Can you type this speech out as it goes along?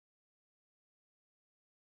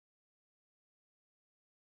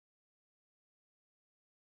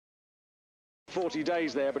40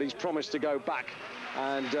 days there, but he's promised to go back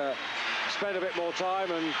and spend a bit more time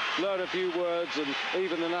and learn a few words and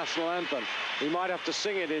even the national anthem. He might have to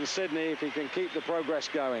sing it in Sydney if he can keep the progress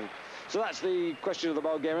going. So that's the question of the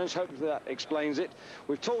Bulgarians. Hopefully that explains it.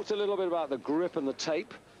 We've talked a little bit about the grip and the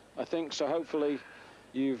tape, I think, so hopefully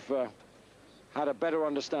you've had a better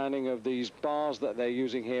understanding of these bars that they're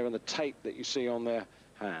using here and the tape that you see on their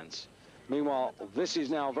hands. Meanwhile, this is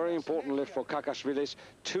now a very important lift for Kakhiashvili.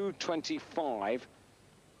 225,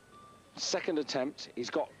 second attempt. He's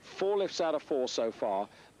got 4 lifts out of 4 so far.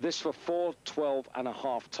 This for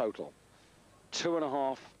 412.5 total.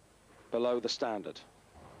 2.5 below the standard.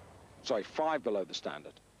 Sorry, 5 below the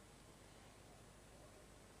standard.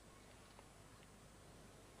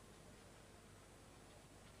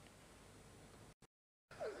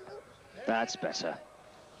 That's better.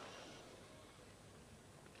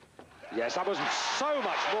 Yes, that was so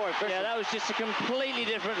much more efficient. Yeah, that was just a completely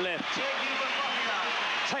different lift.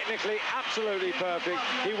 Technically, absolutely perfect.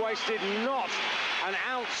 He wasted not an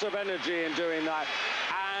ounce of energy in doing that.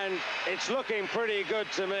 And it's looking pretty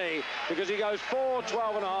good to me because he goes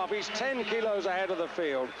 412.5. He's 10 kilos ahead of the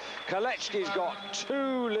field. Kalechki's got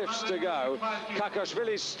 2 lifts to go.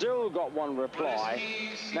 Kakhiashvili's still got 1 reply.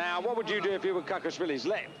 Now, what would you do if you were Kakhiashvili's?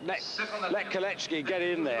 Let Kalechki get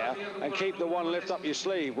in there and keep the 1 lift up your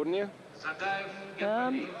sleeve, wouldn't you?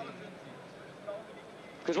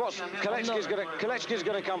 Because what's Kalechki's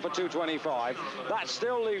going to come for 225. That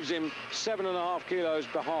still leaves him 7.5 kilos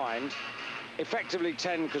behind. Effectively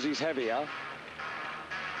 10 because he's heavier.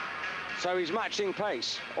 So he's matching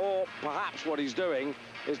pace. Or perhaps what he's doing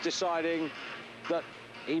is deciding that